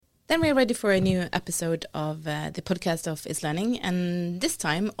Then we're ready for a new episode of the podcast of Is Learning, and this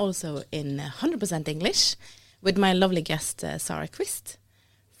time also in 100% English with my lovely guest Sara Quist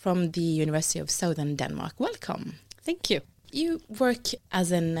from the University of Southern Denmark. Welcome. Thank you. You work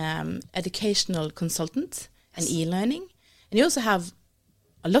as an educational consultant and e-learning, and you also have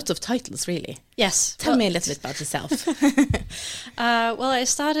a lot of titles, really. Yes. Tell me a little bit about yourself. Well, I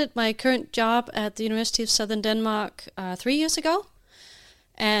started my current job at the University of Southern Denmark 3 years ago.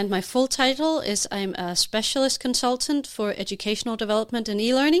 And my full title is I'm a specialist consultant for educational development and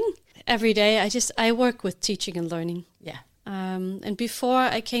e-learning. Every day I work with teaching and learning. Yeah. And before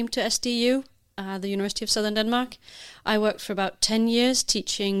I came to SDU, the University of Southern Denmark, I worked for about 10 years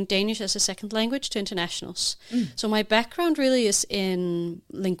teaching Danish as a second language to internationals. So my background really is in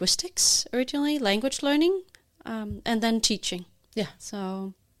linguistics originally, language learning, and then teaching. Yeah.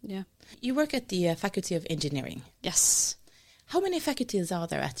 So, yeah. You work at the Faculty of Engineering. Yes. How many faculties are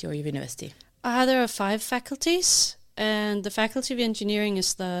there at your university? There are 5 faculties, and the Faculty of Engineering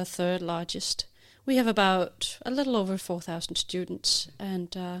is the third largest. We have about a little over 4,000 students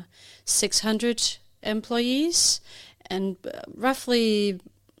and 600 employees, and roughly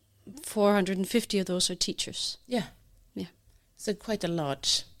 450 of those are teachers. Yeah. Yeah. So quite a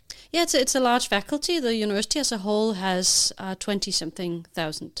large... Yeah, it's a large faculty. The university as a whole has 20-something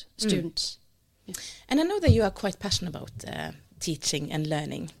thousand students. Yeah. And I know that you are quite passionate about teaching and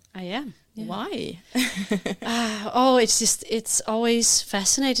learning. I am. Yeah. Why? It's always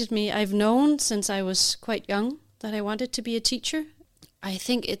fascinated me. I've known since I was quite young that I wanted to be a teacher. I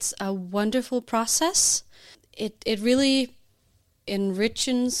think it's a wonderful process. It really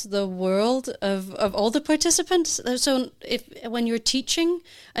enriches the world of all the participants. So when you're teaching,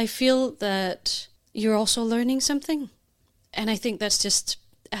 I feel that you're also learning something. And I think that's just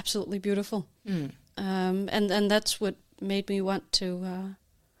absolutely beautiful. And that's what made me want to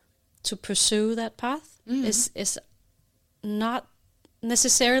pursue that path. Is not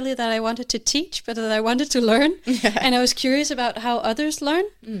necessarily that I wanted to teach, but that I wanted to learn. Yeah. And I was curious about how others learn.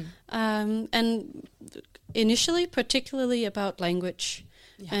 And initially, particularly about language.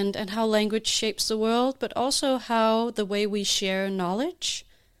 Yeah. And how language shapes the world, but also how the way we share knowledge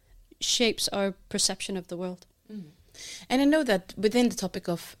shapes our perception of the world. And I know that within the topic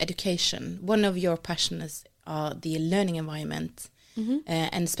of education, one of your passions are the learning environment,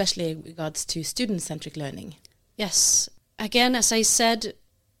 and especially in regards to student-centric learning. Yes. Again, as I said,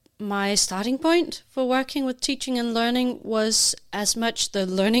 my starting point for working with teaching and learning was as much the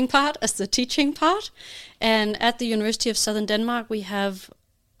learning part as the teaching part. And at the University of Southern Denmark, we have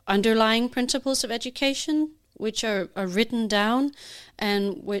underlying principles of education, which are written down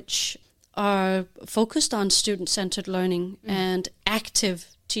and which are focused on student-centered learning, and active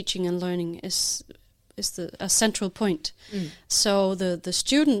teaching and learning is a central point. So the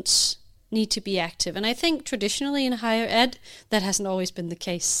students need to be active, and I think traditionally in higher ed that hasn't always been the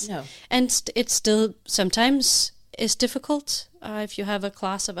case. No. And it still sometimes is difficult if you have a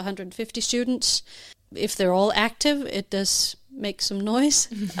class of 150 students. If they're all active, it does make some noise,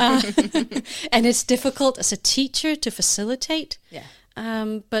 and it's difficult as a teacher to facilitate. Yeah.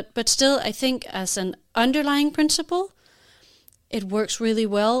 But still, I think as an underlying principle, it works really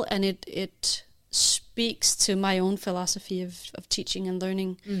well, and it speaks to my own philosophy of teaching and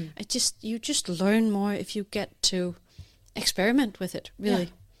learning. You just learn more if you get to experiment with it, really. Yeah.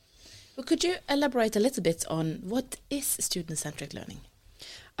 Well, could you elaborate a little bit on what is student-centric learning?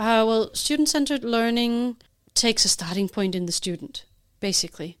 Well, student-centered learning takes a starting point in the student,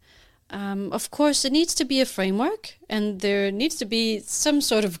 basically. Of course, it needs to be a framework, and there needs to be some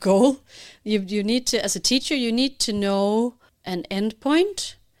sort of goal. You need to, as a teacher, you need to know an end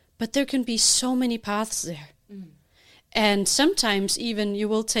point, but there can be so many paths there. And sometimes even you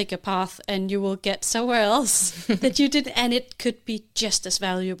will take a path and you will get somewhere else that you did, and it could be just as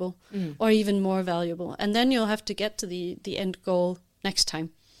valuable or even more valuable. And then you'll have to get to the end goal next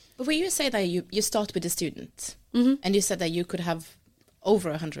time. But when you say that you start with a student, and you said that you could have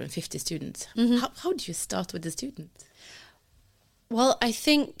over 150 students, how do you start with the student? Well, I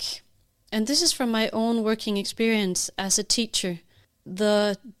think, and this is from my own working experience as a teacher,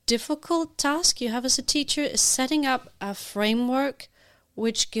 the difficult task you have as a teacher is setting up a framework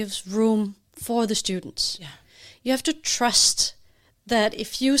which gives room for the students. Yeah. You have to trust that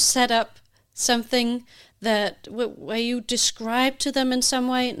if you set up something that where you describe to them in some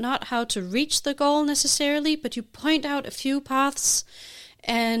way, not how to reach the goal necessarily, but you point out a few paths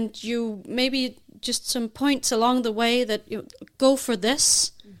and you maybe just some points along the way that you go for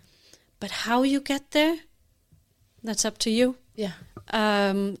this, but how you get there, that's up to you. Yeah.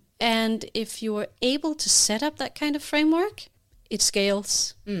 And if you are able to set up that kind of framework, it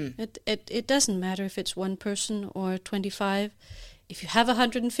scales. It doesn't matter if it's one person or 25. If you have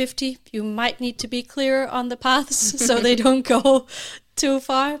 150, you might need to be clearer on the paths so they don't go too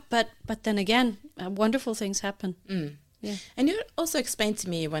far. But then again, wonderful things happen. Yeah. And you also explained to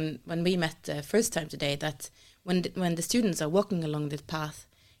me when we met the first time today that when the students are walking along this path,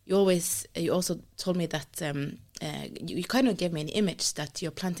 you also told me that you kind of gave me an image that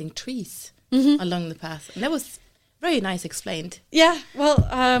you're planting trees along the path, and that was very nice explained. Yeah, well,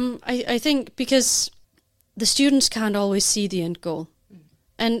 I think because the students can't always see the end goal,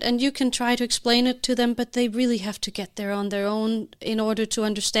 and you can try to explain it to them, but they really have to get there on their own in order to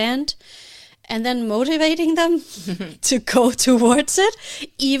understand. And then motivating them to go towards it,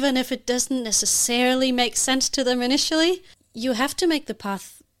 even if it doesn't necessarily make sense to them initially, you have to make the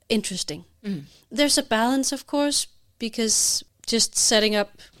path interesting. There's a balance, of course, because just setting up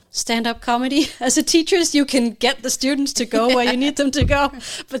stand-up comedy as a teacher, you can get the students to go where you need them to go,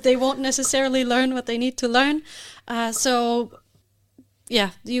 but they won't necessarily learn what they need to learn. So, yeah,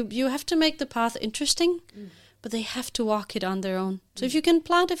 you have to make the path interesting. But they have to walk it on their own. So if you can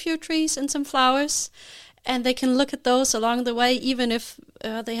plant a few trees and some flowers, and they can look at those along the way, even if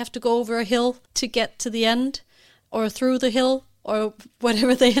they have to go over a hill to get to the end, or through the hill, or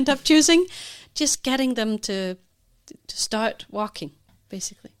whatever they end up choosing, just getting them to start walking,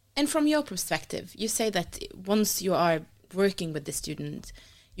 basically. And from your perspective, you say that once you are working with the student,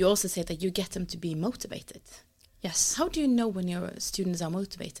 you also say that you get them to be motivated. Yes. How do you know when your students are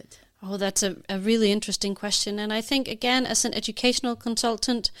motivated? Oh, that's a really interesting question. And I think, again, as an educational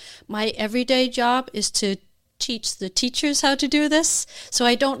consultant, my everyday job is to teach the teachers how to do this. So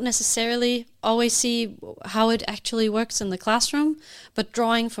I don't necessarily always see how it actually works in the classroom, but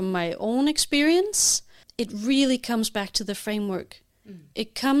drawing from my own experience, it really comes back to the framework.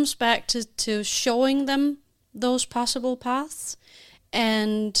 It comes back to showing them those possible paths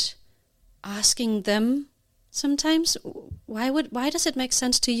and asking them sometimes, why does it make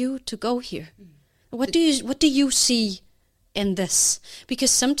sense to you to go here? What do you see in this?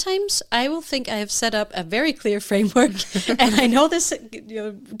 Because sometimes I will think I have set up a very clear framework, and I know this,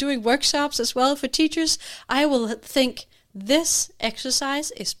 doing workshops as well for teachers, I will think this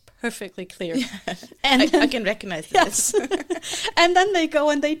exercise is perfectly clear. Yeah. And I can recognize this. Yes. And then they go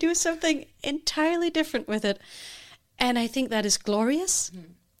and they do something entirely different with it. And I think that is glorious.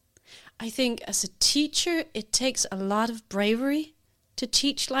 I think as a teacher, it takes a lot of bravery to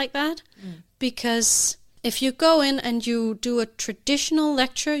teach like that, because if you go in and you do a traditional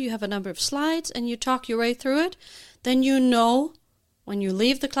lecture, you have a number of slides and you talk your way through it, then you know when you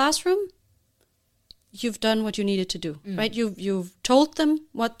leave the classroom, you've done what you needed to do, right? You've told them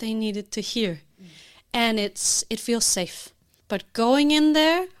what they needed to hear, and it feels safe. But going in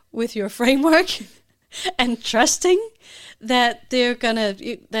there with your framework and trusting that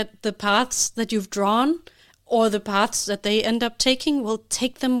that the paths that you've drawn or the paths that they end up taking will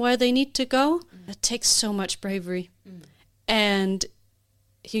take them where they need to go, it takes so much bravery. And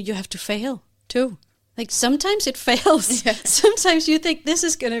you have to fail too. Like sometimes it fails. Yeah. Sometimes you think this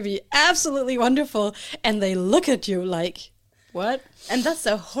is going to be absolutely wonderful, and they look at you like, what? And that's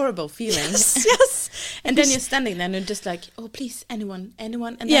a horrible feeling. Yes. And then you're standing there and you're just like, oh, please, anyone. And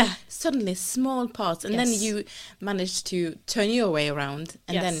then suddenly small parts. And then you manage to turn your way around.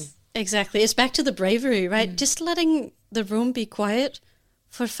 And then... Exactly. It's back to the bravery, right? Just letting the room be quiet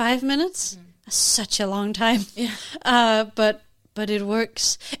for 5 minutes. That's such a long time. Yeah. But it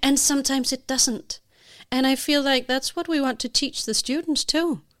works. And sometimes it doesn't. And I feel like that's what we want to teach the students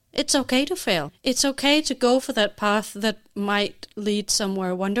too. It's okay to fail. It's okay to go for that path that might lead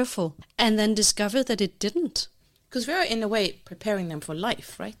somewhere wonderful and then discover that it didn't. Because we're in a way preparing them for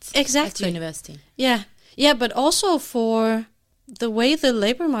life, right? Exactly. At university. Yeah. Yeah, but also for the way the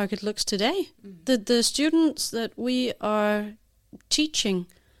labor market looks today. The students that we are teaching,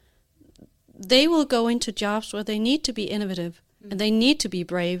 they will go into jobs where they need to be innovative and they need to be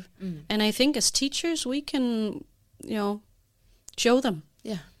brave. And I think as teachers, we can, show them.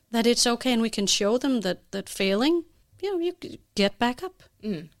 Yeah. That it's okay, and we can show them that failing, you get back up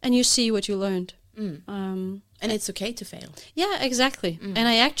and you see what you learned. And it's okay to fail. Yeah, exactly. And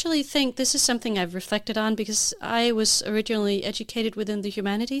I actually think this is something I've reflected on because I was originally educated within the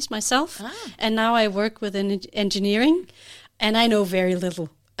humanities myself, and now I work within engineering, and I know very little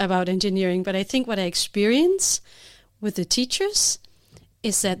about engineering, but I think what I experience with the teachers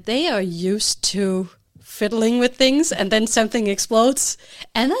is that they are used to fiddling with things and then something explodes,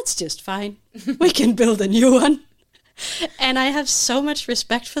 and that's just fine. We can build a new one. And I have so much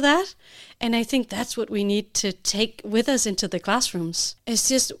respect for that. And I think that's what we need to take with us into the classrooms. It's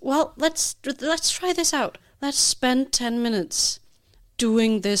just, well, let's try this out. Let's spend 10 minutes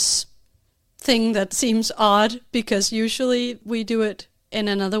doing this thing that seems odd because usually we do it in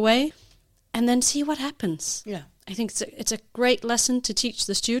another way, and then see what happens. Yeah. I think it's a great lesson to teach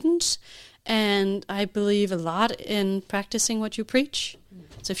the students, and I believe a lot in practicing what you preach.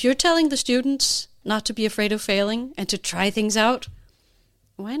 So if you're telling the students not to be afraid of failing and to try things out,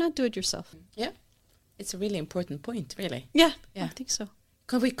 why not do it yourself? Yeah. It's a really important point, really. Yeah, Yeah. I think so.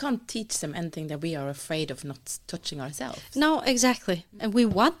 Because we can't teach them anything that we are afraid of not touching ourselves. No, exactly. And we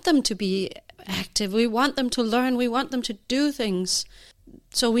want them to be active. We want them to learn. We want them to do things.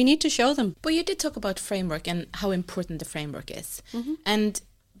 So we need to show them. But you did talk about framework and how important the framework is. Mm-hmm. And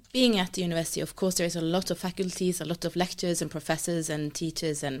being at the university, of course, there's a lot of faculties, a lot of lecturers and professors and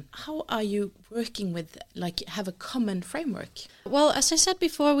teachers. And how are you working with, like, have a common framework? Well, as I said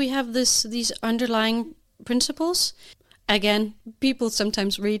before, we have these underlying principles. Again, people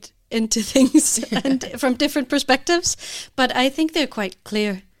sometimes read into things and from different perspectives, but I think they're quite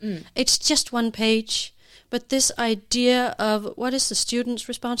clear. It's just one page, but this idea of what is the student's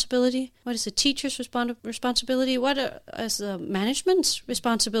responsibility, what is the teacher's responsibility, what is the management's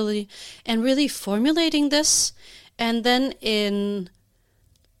responsibility, and really formulating this, and then in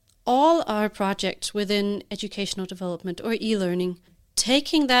all our projects within educational development or e-learning,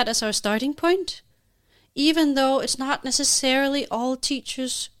 taking that as our starting point, even though it's not necessarily all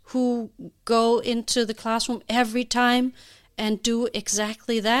teachers who go into the classroom every time and do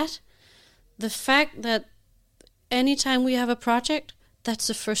exactly that. The fact that anytime we have a project, that's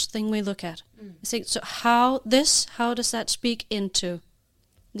the first thing we look at. So how does that speak into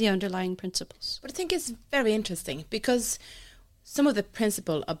the underlying principles? But I think it's very interesting because some of the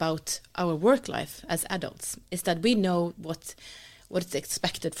principle about our work life as adults is that we know what's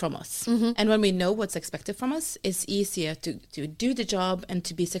expected from us. Mm-hmm. And when we know what's expected from us, it's easier to do the job and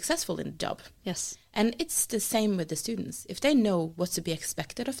to be successful in the job. Yes. And it's the same with the students. If they know what's to be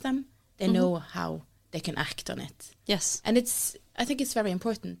expected of them, they know how they can act on it. Yes. And I think it's very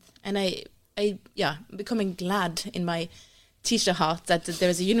important. And I'm becoming glad in my teacher heart that there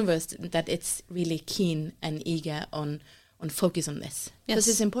is a university that it's really keen and eager on focus on this. Because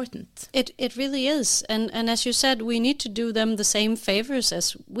it's important. It really is. And as you said, we need to do them the same favors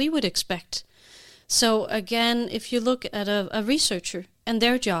as we would expect. So again, if you look at a researcher and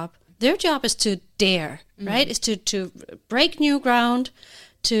their job is to dare, right? Is to break new ground,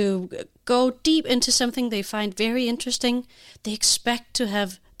 to go deep into something they find very interesting. They expect to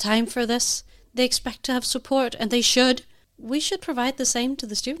have time for this. They expect to have support, and they should. We should provide the same to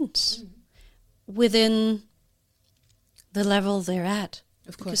the students within the level they're at.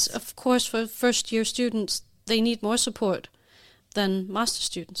 Of course. Because, of course, for first-year students, they need more support than master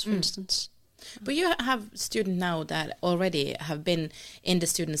students, for instance. But you have students now that already have been in the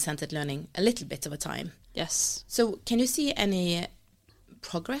student-centered learning a little bit of a time. Yes. So can you see any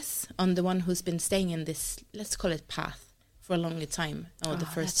progress on the one who's been staying in this, let's call it path, for a longer time? Or the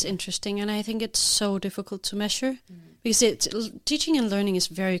first That's year? interesting, and I think it's so difficult to measure because teaching and learning is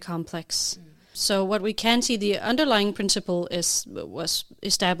very complex. So what we can see, the underlying principle was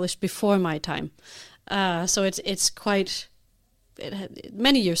established before my time. So it's quite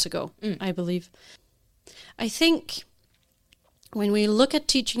many years ago, I believe. I think when we look at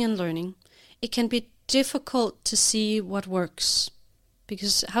teaching and learning, it can be difficult to see what works.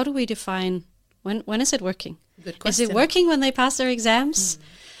 Because how do we define when is it working? Good question. Is it working when they pass their exams?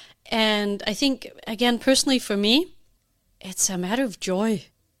 And I think, again, personally for me, it's a matter of joy.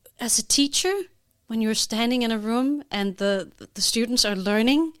 As a teacher, when you're standing in a room and the students are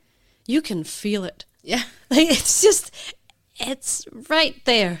learning, you can feel it. Yeah. Like it's right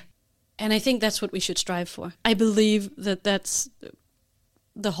there. And I think that's what we should strive for. I believe that that's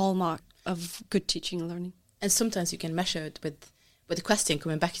the hallmark of good teaching and learning. And sometimes you can measure it with the question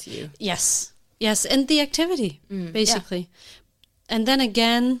coming back to you. Yes, and the activity, basically. And then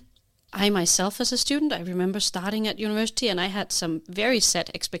again, I myself as a student, I remember starting at university and I had some very set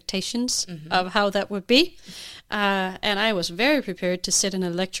expectations of how that would be. And I was very prepared to sit in a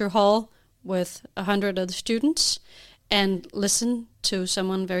lecture hall with 100 other students and listen to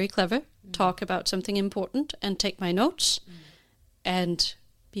someone very clever talk about something important and take my notes and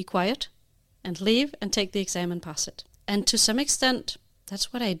be quiet and leave and take the exam and pass it. And to some extent,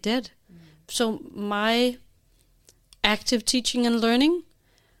 that's what I did. So my active teaching and learning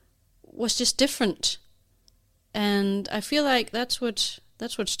was just different. And I feel like that's what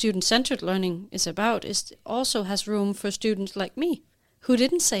student-centered learning is about, is also has room for students like me, who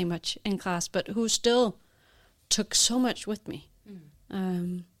didn't say much in class, but who still took so much with me.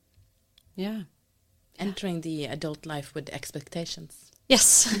 Entering the adult life with expectations.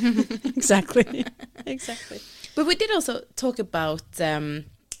 Yes, exactly. Exactly. But we did also talk about,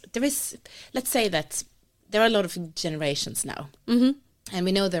 let's say that there are a lot of generations now. Mm-hmm. And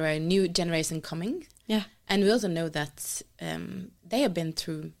we know there are new generations coming. Yeah. And we also know that they have been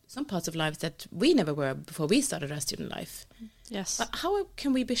through some parts of lives that we never were before we started our student life. Yes. But how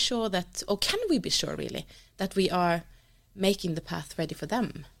can we be sure that, or can we be sure really, that we are making the path ready for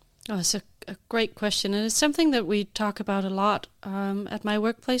them? Oh, it's a great question. And it's something that we talk about a lot at my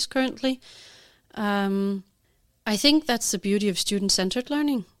workplace currently. I think that's the beauty of student-centered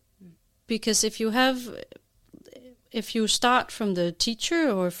learning. Because if you start from the teacher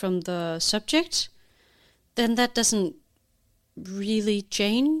or from the subject, then that doesn't really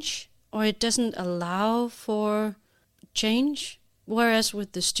change, or it doesn't allow for change. Whereas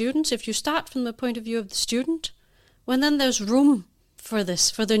with the students, if you start from the point of view of the student, well, then there's room for this,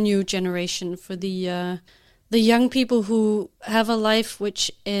 for the new generation, for the young people who have a life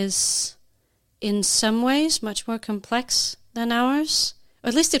which is in some ways much more complex than ours. Or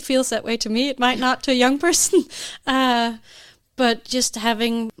at least it feels that way to me. It might not to a young person. But just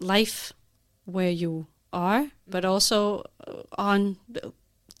having life where you are, but also on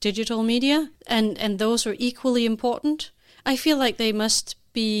digital media, and those are equally important. I feel like they must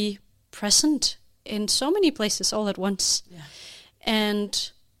be present in so many places all at once. Yeah.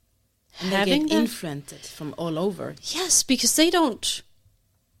 And having they get influenced from all over. Yes, because they don't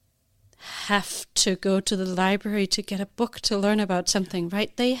have to go to the library to get a book to learn about something,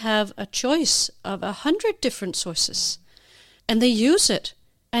 right? They have a choice of 100 different sources, and they use it,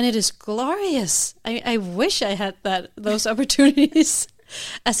 and it is glorious. I wish I had those opportunities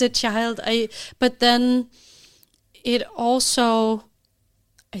as a child. But then it also,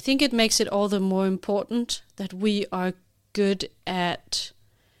 I think it makes it all the more important that we are good at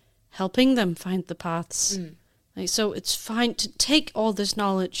helping them find the paths. So it's fine to take all this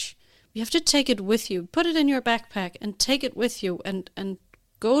knowledge. You have to take it with you. Put it in your backpack and take it with you and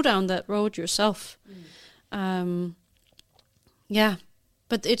go down that road yourself. Yeah.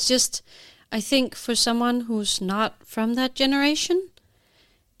 But it's just, I think for someone who's not from that generation,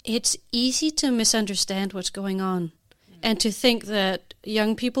 it's easy to misunderstand what's going on and to think that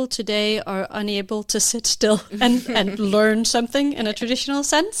young people today are unable to sit still and learn something in a traditional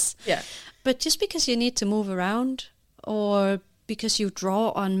sense. Yeah. But just because you need to move around, or because you draw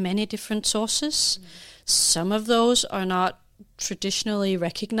on many different sources, some of those are not traditionally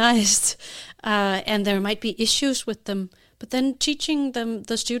recognized, and there might be issues with them. But then teaching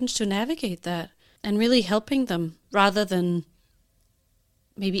the students to navigate that and really helping them, rather than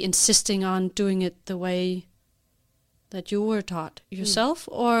maybe insisting on doing it the way that you were taught yourself,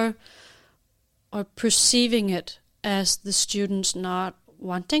 or perceiving it as the students not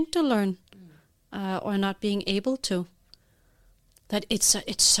wanting to learn, or not being able to. That it's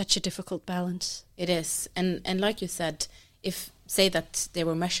such a difficult balance. It is, and like you said, say that they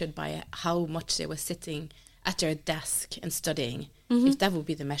were measured by how much they were sitting at their desk and studying, if that would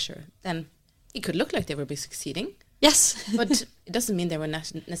be the measure, then it could look like they would be succeeding. Yes. But it doesn't mean they were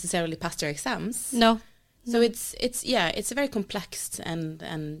necessarily past their exams. No. So it's a very complex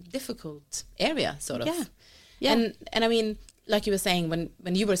and difficult area, sort of. Yeah. And I mean, like you were saying,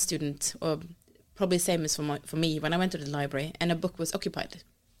 when you were a student, or probably the same as for me, when I went to the library and a book was occupied,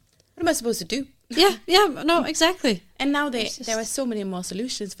 what am I supposed to do? Yeah, no, exactly. And now there are so many more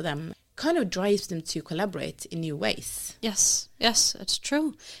solutions for them. Kind of drives them to collaborate in new ways. Yes, it's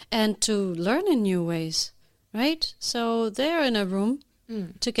true. And to learn in new ways, right? So they're in a room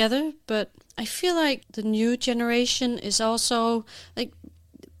together, but I feel like the new generation is also, like,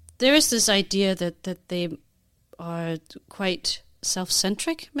 there is this idea that they are quite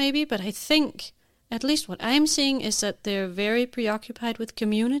self-centric maybe, but I think at least what I'm seeing is that they're very preoccupied with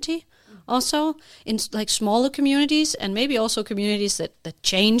community. Also, in like smaller communities, and maybe also communities that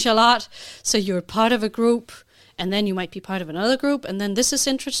change a lot. So you're part of a group, and then you might be part of another group, and then this is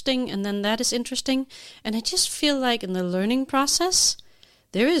interesting, and then that is interesting. And I just feel like in the learning process,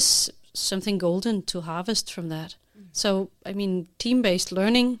 there is something golden to harvest from that. So, I mean, team-based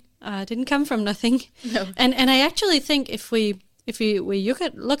learning didn't come from nothing. No. And I actually think if we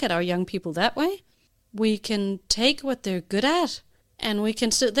look at our young people that way, we can take what they're good at, and we can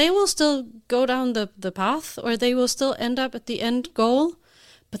they will still go down the path, or they will still end up at the end goal,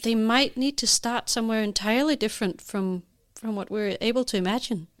 but they might need to start somewhere entirely different from what we're able to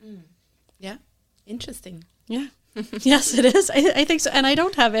imagine. Yeah, interesting. Yeah. Yes, it is. I think so. And I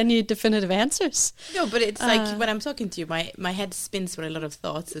don't have any definitive answers. No, but it's like when I'm talking to you, my head spins with a lot of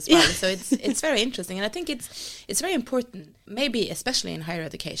thoughts as well. So it's very interesting. And I think it's very important, maybe especially in higher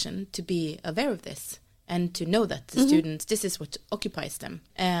education, to be aware of this and to know that the students, this is what occupies them.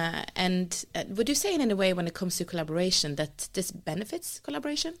 And would you say in a way when it comes to collaboration that this benefits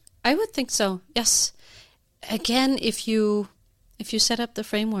collaboration? I would think so, yes. Again, if you set up the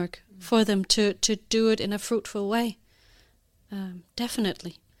framework for them to do it in a fruitful way,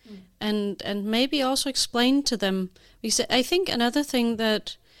 definitely. And maybe also explain to them, because I think another thing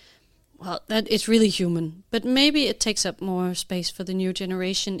that is really human, but maybe it takes up more space for the new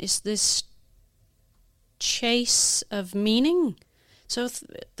generation, is this chase of meaning. So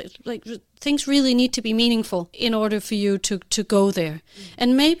things really need to be meaningful in order for you to go there.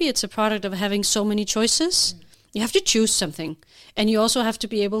 And maybe it's a product of having so many choices. You have to choose something. And you also have to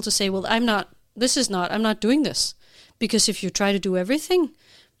be able to say, well, I'm not doing this. Because if you try to do everything,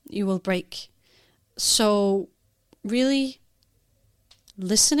 you will break. So really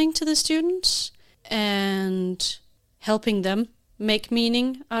listening to the students and helping them make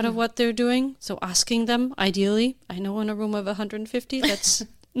meaning out of what they're doing. So asking them, ideally, I know in a room of 150, that's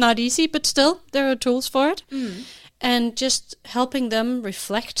not easy, but still, there are tools for it. And just helping them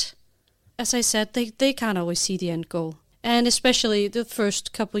reflect. As I said, they can't always see the end goal. And especially the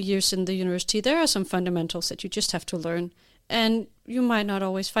first couple of years in the university, there are some fundamentals that you just have to learn. And you might not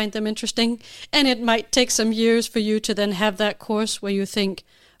always find them interesting. And it might take some years for you to then have that course where you think,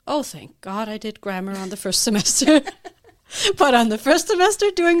 oh, thank God I did grammar on the first semester. But on the first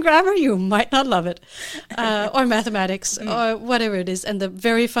semester doing grammar, you might not love it. Or mathematics, or whatever it is, and the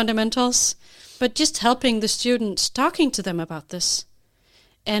very fundamentals. But just helping the students, talking to them about this.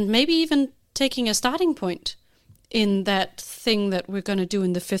 And maybe even taking a starting point in that thing that we're going to do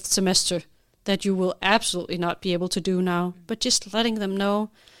in the 5th semester that you will absolutely not be able to do now. But just letting them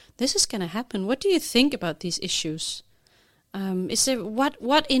know, this is going to happen. What do you think about these issues? Is there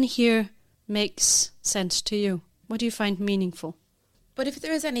what in here makes sense to you? What do you find meaningful? But if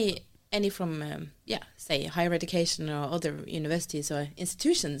there is any from, say, higher education or other universities or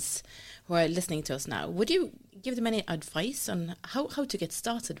institutions who are listening to us now, would you give them any advice on how to get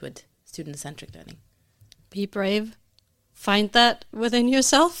started with student-centric learning? Be brave. Find that within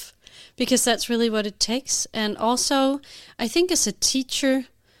yourself, because that's really what it takes. And also, I think as a teacher,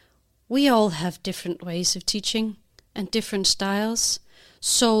 we all have different ways of teaching and different styles.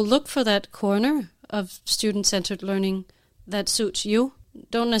 So look for that corner of student-centered learning that suits you.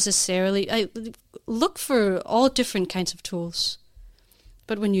 Don't necessarily... look for all different kinds of tools.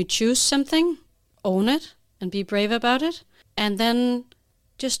 But when you choose something, own it and be brave about it. And then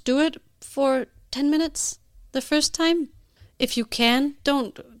just do it for 10 minutes the first time. If you can,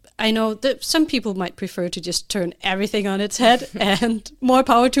 don't... I know that some people might prefer to just turn everything on its head and more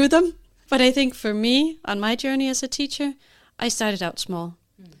power to them. But I think for me, on my journey as a teacher, I started out small.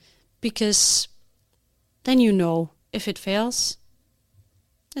 Because then you know if it fails,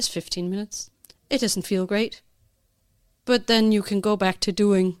 it's 15 minutes. It doesn't feel great. But then you can go back to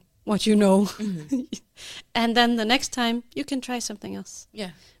doing what you know. And then the next time, you can try something else.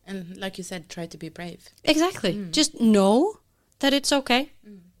 Yeah, and like you said, try to be brave. Exactly. Just know that it's okay.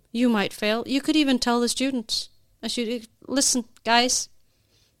 You might fail. You could even tell the students, listen, guys,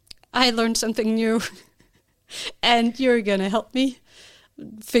 I learned something new. And you're going to help me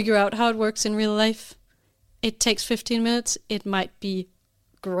figure out how it works in real life. It takes 15 minutes. It might be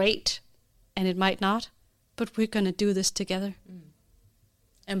great, and it might not. But we're going to do this together.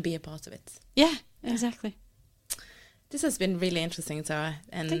 And be a part of it. Yeah, exactly. This has been really interesting, Sarah,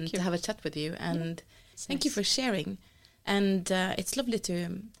 and to have a chat with you. And thank you for sharing. And it's lovely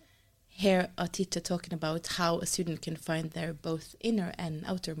to hear a teacher talking about how a student can find their both inner and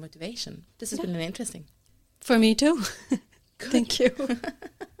outer motivation. This has been really interesting. For me too. Thank you.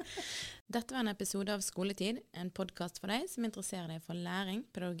 Dette var en episode av Skoletid, en podcast for deg som interesserer deg for læring,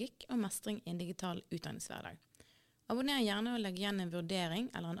 pedagogikk og mestring i en digital utdanningshverdag. Abonner gjerne og legg igjen en vurdering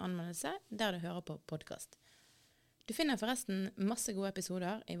eller en anmeldelse der du hører på podcast. Du finner forresten masse gode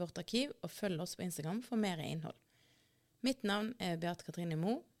episoder i vårt arkiv, og følg oss på Instagram for mer innhold. Mitt navn er Beate Katrine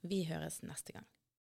Moe. Vi høres neste gang.